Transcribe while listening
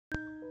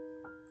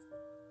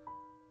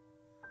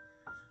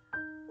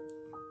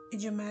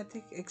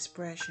Idiomatic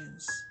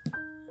expressions.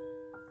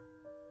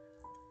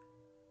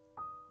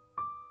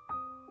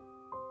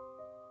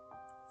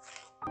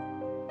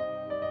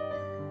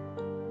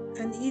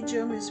 An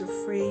idiom is a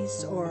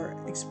phrase or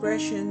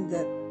expression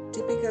that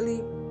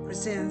typically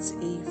presents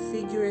a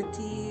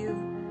figurative,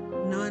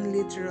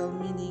 non-literal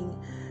meaning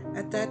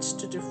attached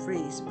to the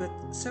phrase, but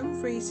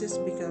some phrases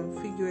become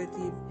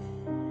figurative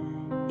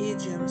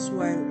idioms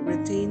while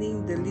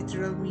retaining the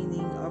literal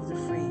meaning of the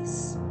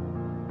phrase.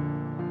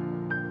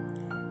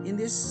 In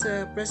this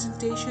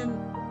presentation,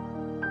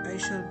 I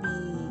shall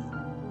be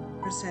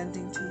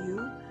presenting to you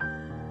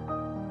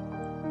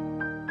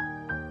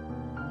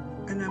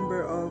a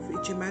number of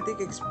idiomatic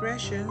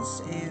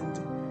expressions,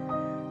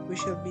 and we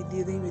shall be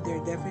dealing with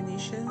their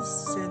definitions,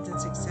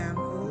 sentence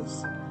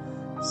examples,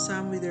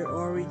 some with their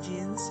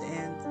origins,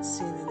 and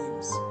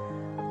synonyms.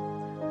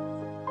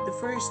 The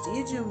first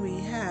idiom we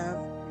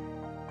have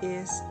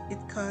is "it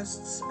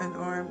costs an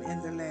arm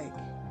and a leg."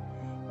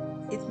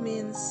 It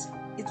means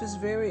it was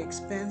very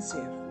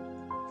expensive.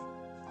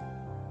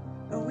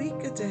 A week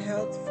at a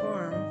health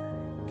farm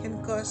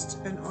can cost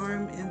an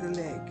arm and a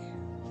leg.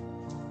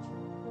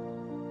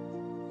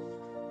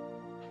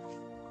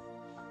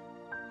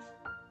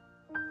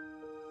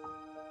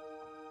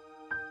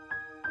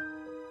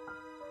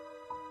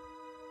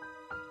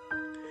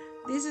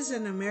 This is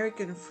an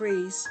American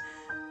phrase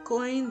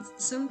coined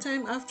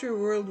sometime after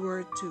World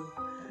War II.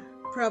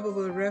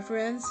 Probable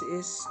reference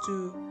is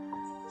to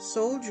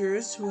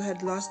soldiers who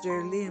had lost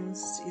their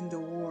limbs in the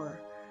war,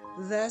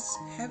 thus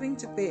having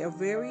to pay a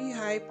very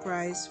high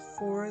price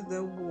for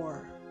the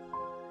war.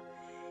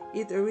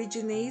 It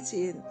originates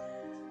in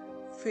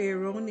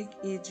Pharaonic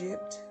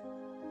Egypt.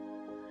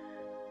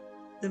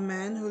 The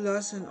man who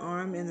lost an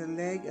arm and a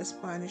leg as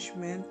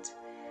punishment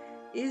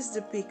is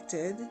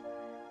depicted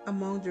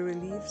among the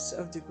reliefs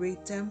of the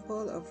Great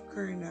Temple of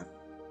Karnak.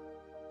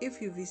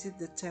 If you visit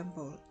the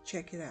temple,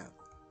 check it out.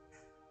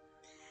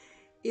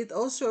 It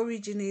also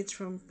originates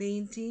from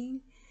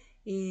painting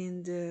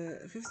in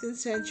the 15th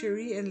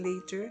century and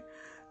later,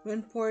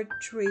 when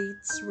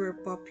portraits were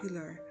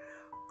popular.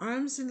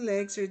 Arms and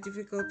legs are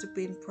difficult to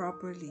paint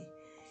properly.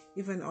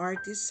 If an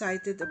artist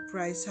cited a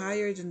price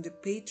higher than the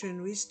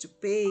patron wished to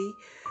pay,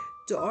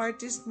 the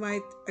artist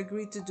might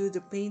agree to do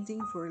the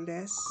painting for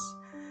less,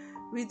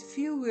 with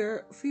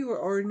fewer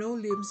or no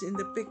limbs in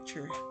the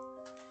picture.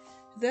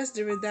 Thus,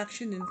 the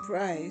reduction in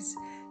price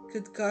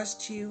could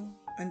cost you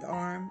an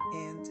arm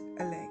and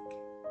a leg.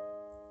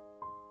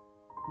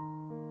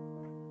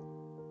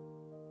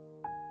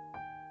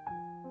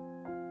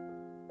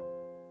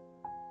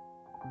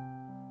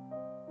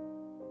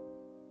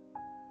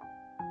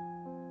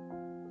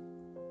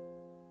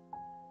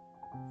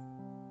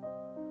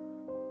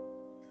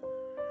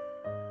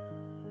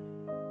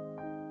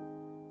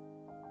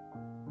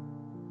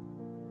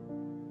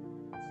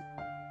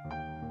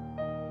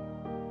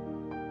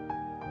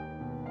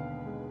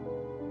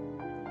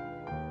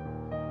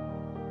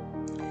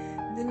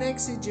 The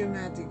next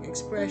idiomatic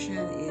expression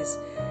is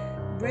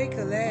break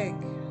a leg.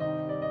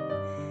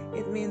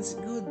 It means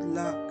good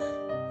luck.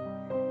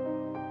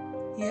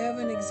 You have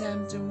an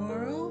exam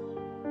tomorrow?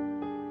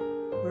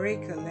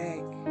 Break a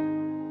leg.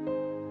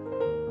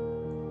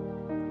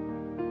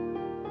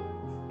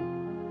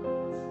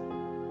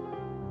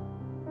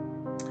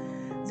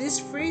 This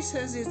phrase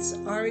has its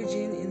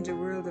origin in the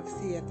world of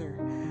theater.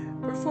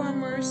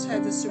 Performers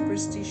had a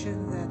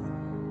superstition that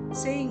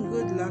saying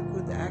good luck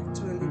would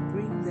actually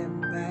bring them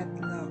bad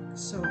luck,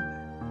 so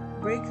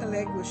break a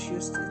leg was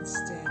used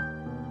instead.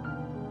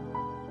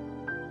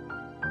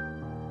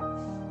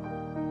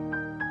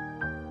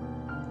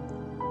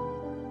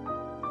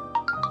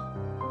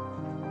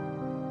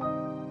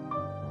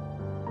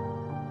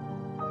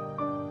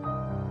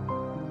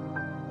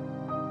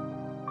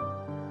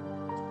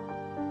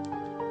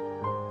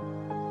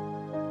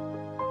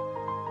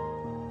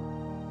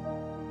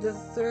 The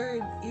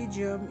third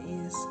idiom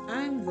is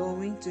 "I'm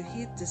going to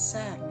hit the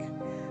sack,"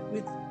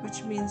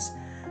 which means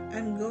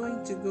I'm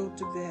going to go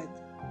to bed.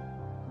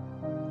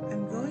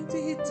 I'm going to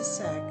hit the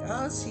sack.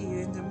 I'll see you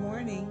in the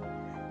morning.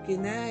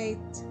 Good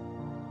night.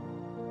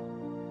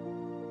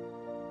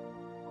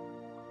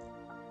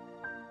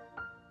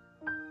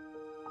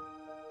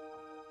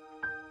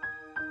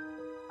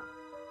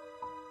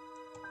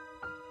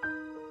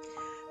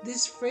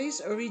 This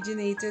phrase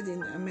originated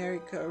in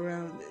America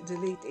around the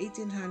late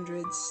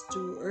 1800s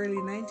to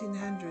early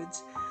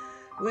 1900s,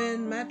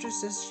 when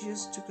mattresses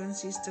used to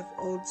consist of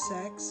old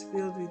sacks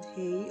filled with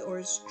hay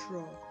or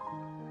straw.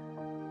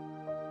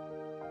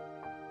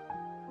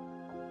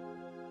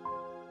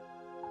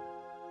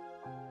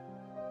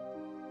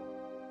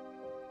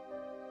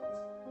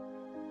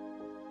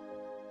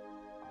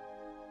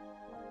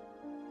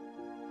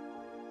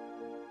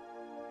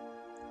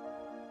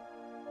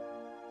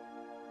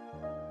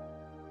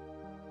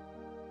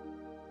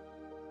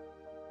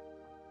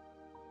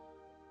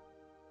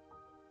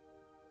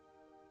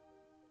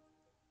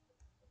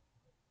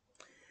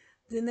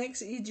 The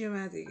next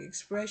idiomatic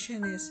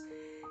expression is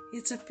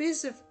 "it's a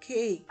piece of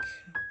cake,"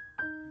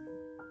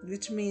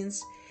 which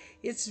means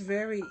It's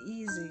very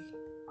easy.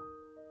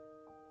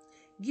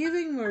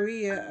 Giving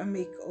Maria a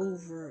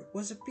makeover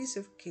was a piece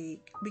of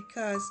cake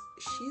because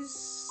she's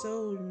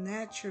so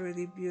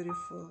naturally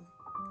beautiful.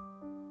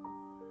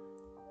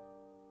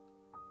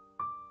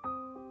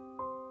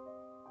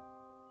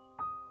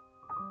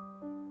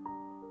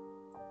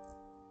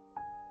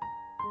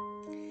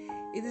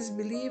 It is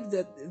believed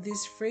that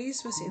this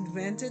phrase was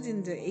invented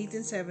in the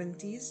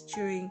 1870s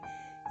during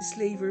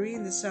slavery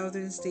in the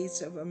southern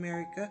states of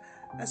America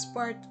as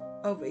part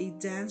of a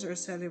dance or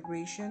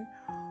celebration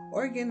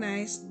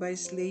organized by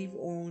slave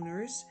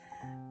owners.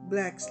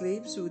 Black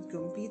slaves would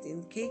compete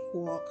in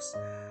cakewalks,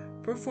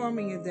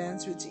 performing a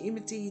dance which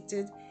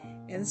imitated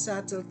and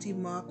subtly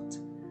mocked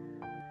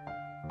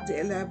the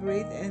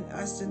elaborate and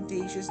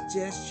ostentatious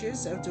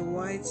gestures of the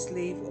white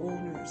slave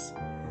owners.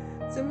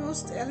 The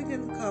most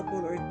elegant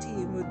couple or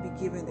team would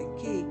be given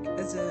a cake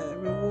as a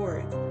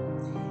reward.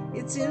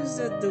 It seems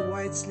that the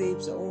white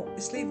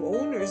slave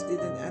owners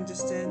didn't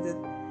understand that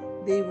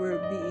they were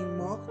being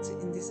mocked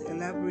in these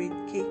elaborate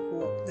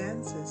cakewalk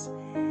dances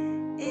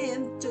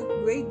and took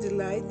great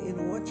delight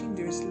in watching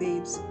their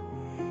slaves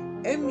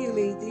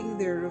emulating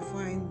their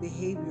refined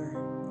behavior.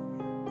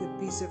 The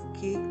piece of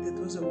cake that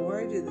was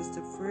awarded as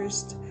the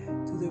first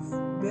to the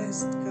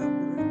best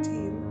couple or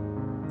team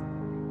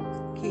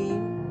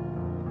came.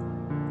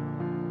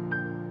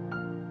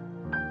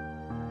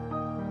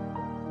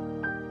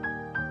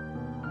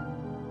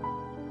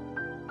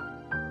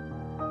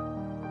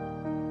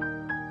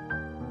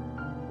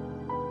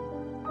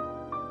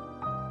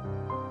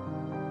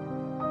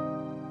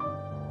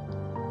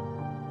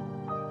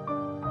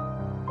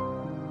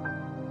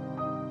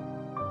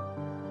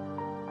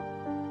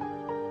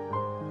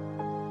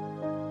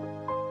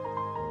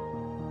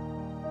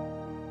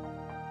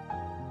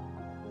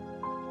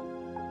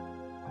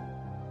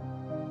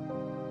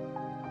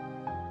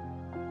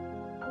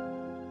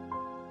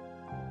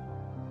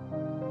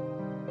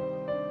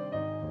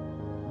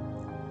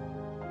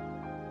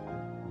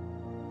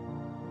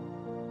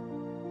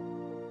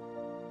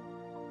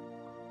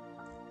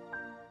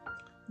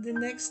 The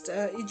next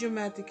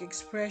idiomatic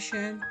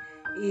expression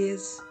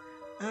is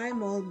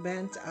I'm all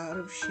bent out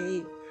of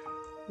shape,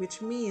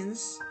 which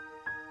means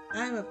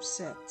I'm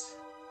upset.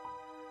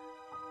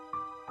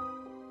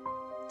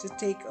 To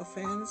take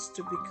offense,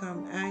 to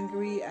become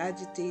angry,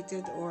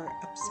 agitated, or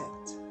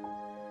upset.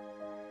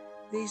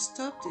 They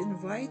stopped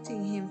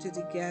inviting him to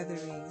the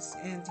gatherings,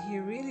 and he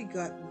really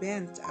got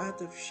bent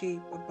out of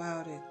shape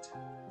about it.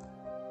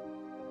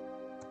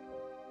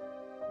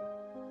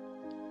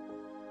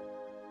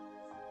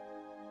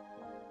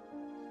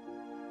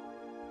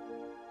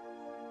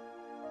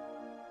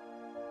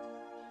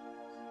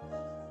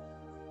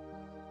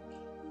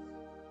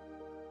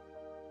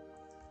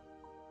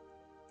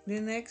 The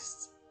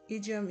next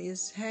idiom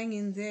is hang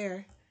in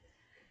there,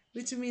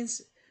 which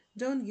means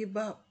don't give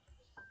up.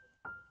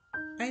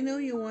 I know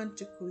you want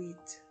to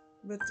quit,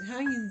 but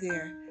hang in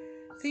there.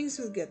 Things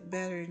will get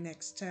better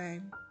next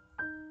time.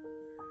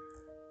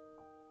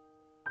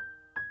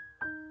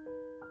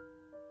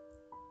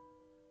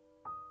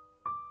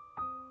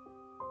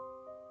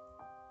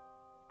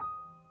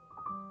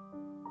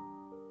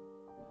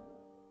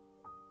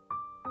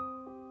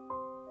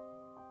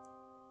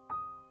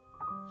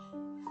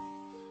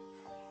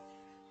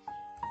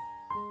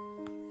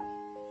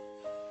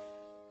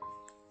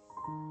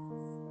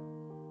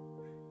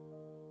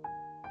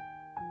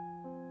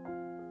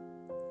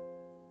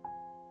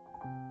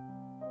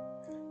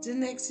 The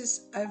next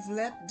is I've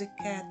let the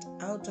cat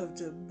out of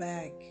the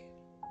bag,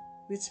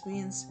 which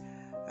means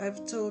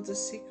I've told a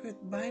secret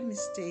by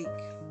mistake.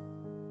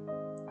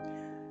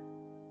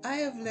 I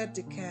have let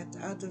the cat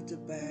out of the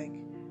bag.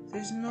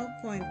 There's no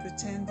point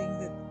pretending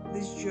that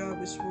this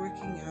job is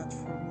working out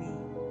for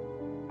me.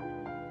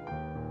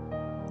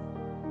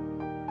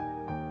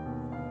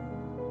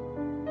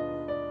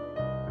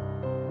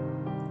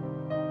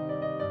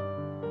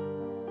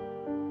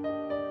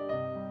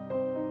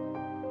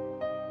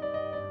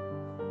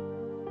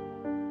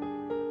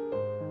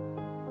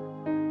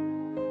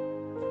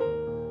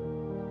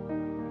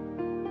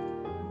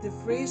 The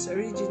phrase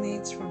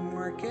originates from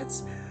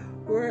markets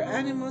where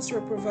animals were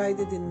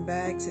provided in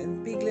bags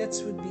and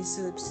piglets would be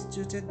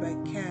substituted by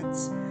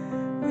cats,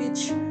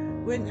 which,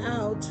 when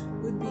out,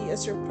 would be a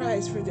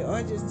surprise for the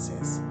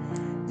audiences.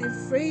 The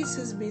phrase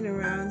has been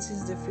around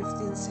since the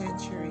 15th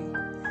century.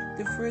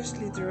 The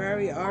first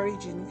literary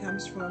origin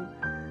comes from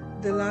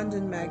the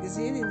London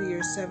Magazine in the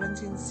year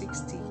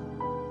 1760.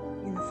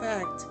 In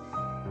fact,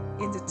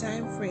 in the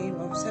time frame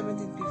of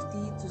 1750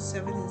 to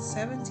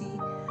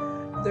 1770,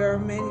 there are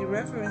many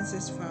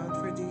references found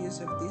for the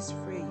use of this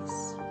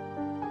phrase.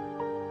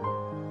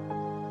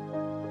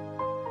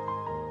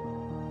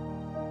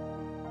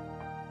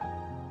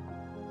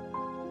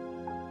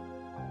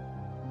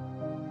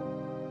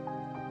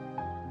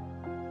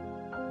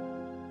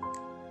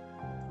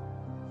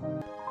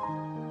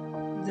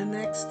 The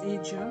next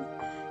idiom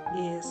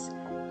is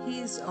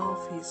he's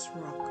off his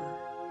rocker.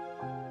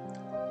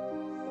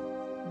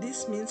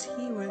 This means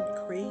he went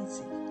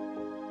crazy.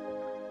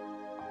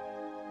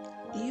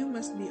 You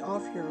must be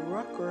off your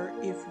rocker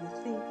if you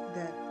think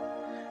that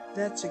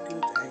that's a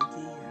good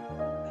idea.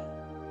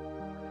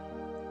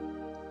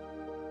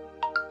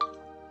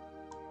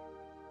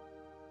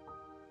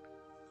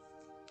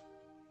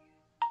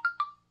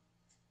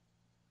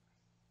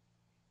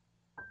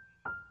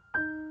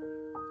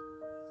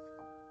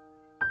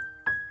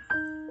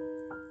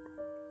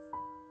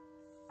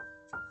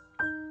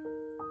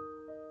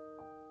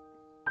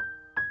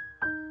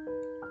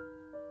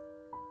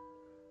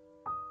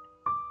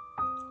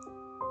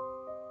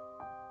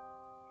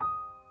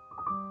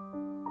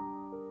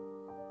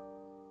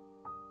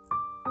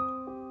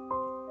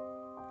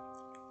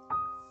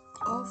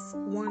 Off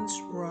one's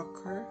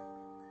rocker,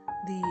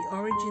 the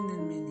origin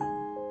and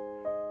meaning.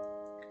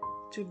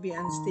 To be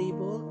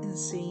unstable,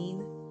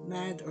 insane,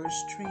 mad, or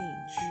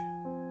strange.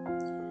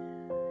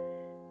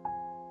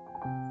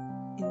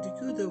 In the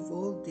good of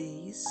old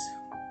days,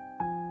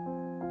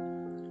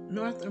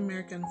 North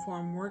American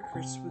farm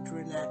workers would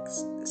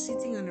relax,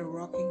 sitting on a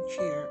rocking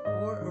chair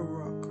or a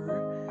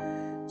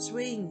rocker,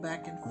 swaying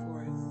back and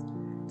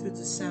forth to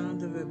the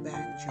sound of a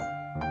banjo.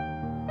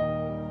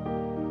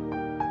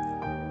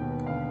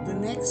 The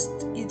next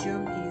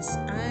idiom is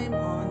I'm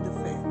on the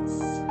fence.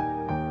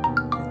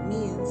 That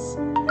means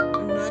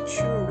I'm not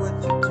sure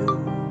what to do.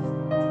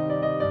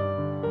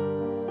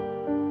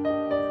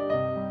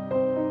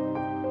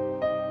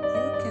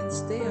 You can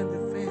stay on the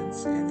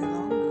fence any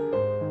longer.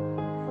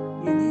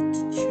 You need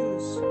to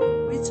choose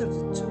which of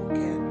the two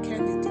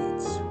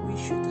candidates we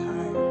should hire.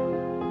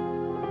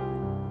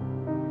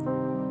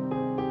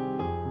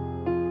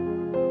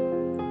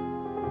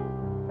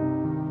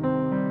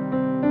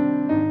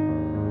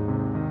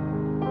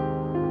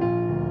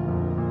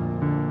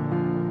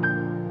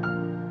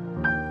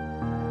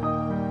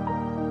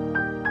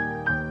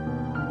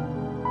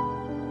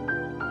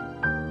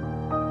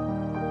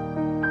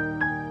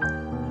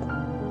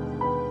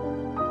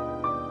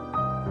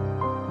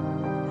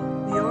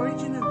 The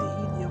origin of the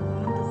idiom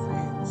on the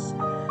fence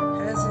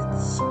has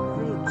its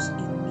roots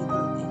in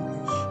Middle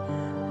English,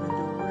 when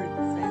the word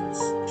fence,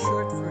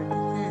 short for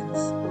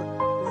defense,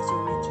 was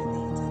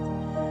originated.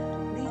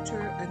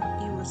 Later, an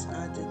E was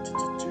added to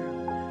the term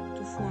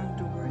to form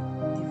the word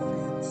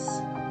defense,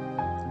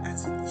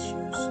 as it is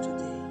used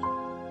today.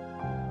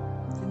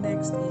 The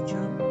next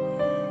idiom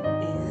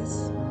is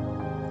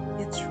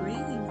It's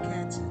raining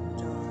cats and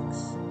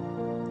dogs,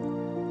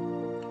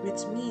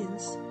 which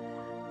means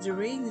the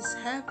rain is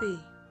heavy.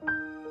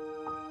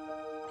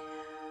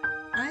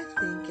 I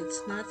think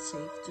it's not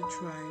safe to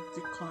drive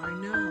the car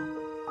now.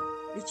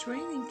 It's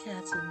raining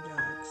cats and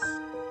dogs.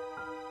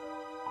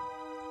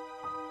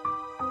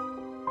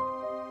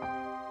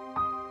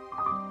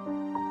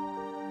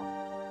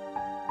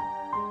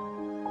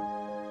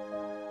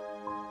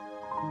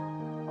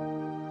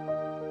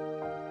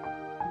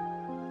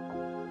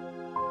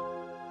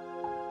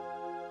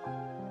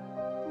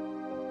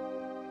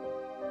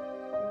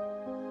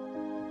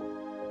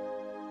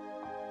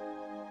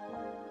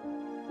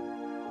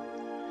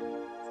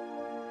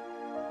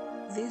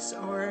 These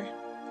are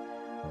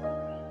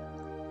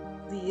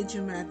the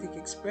idiomatic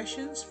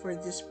expressions for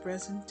this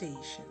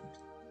presentation.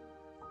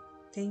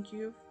 Thank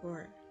you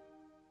for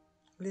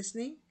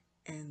listening,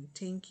 and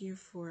thank you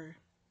for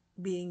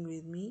being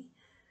with me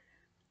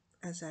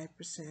as I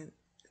present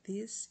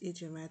these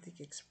idiomatic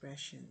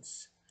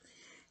expressions.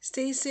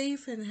 Stay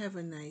safe and have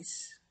a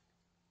nice,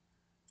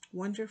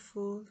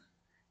 wonderful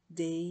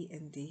day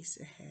and days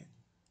ahead.